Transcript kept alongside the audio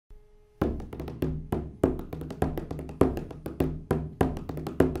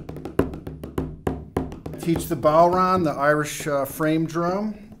teach the bodhrán, the Irish frame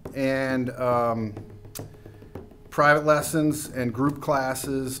drum, and private lessons and group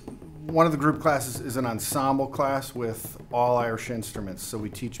classes. One of the group classes is an ensemble class with all Irish instruments, so we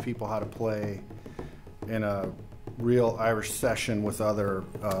teach people how to play in a real Irish session with other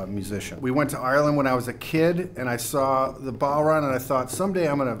musicians. We went to Ireland when I was a kid, and I saw the bodhrán, and I thought someday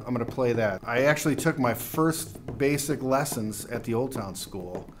I'm gonna play that. I actually took my first basic lessons at the Old Town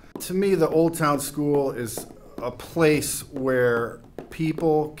School. To me, the Old Town School is a place where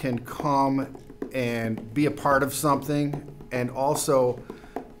people can come and be a part of something and also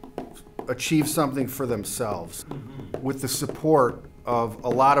achieve something for themselves with the support of a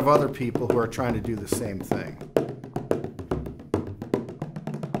lot of other people who are trying to do the same thing.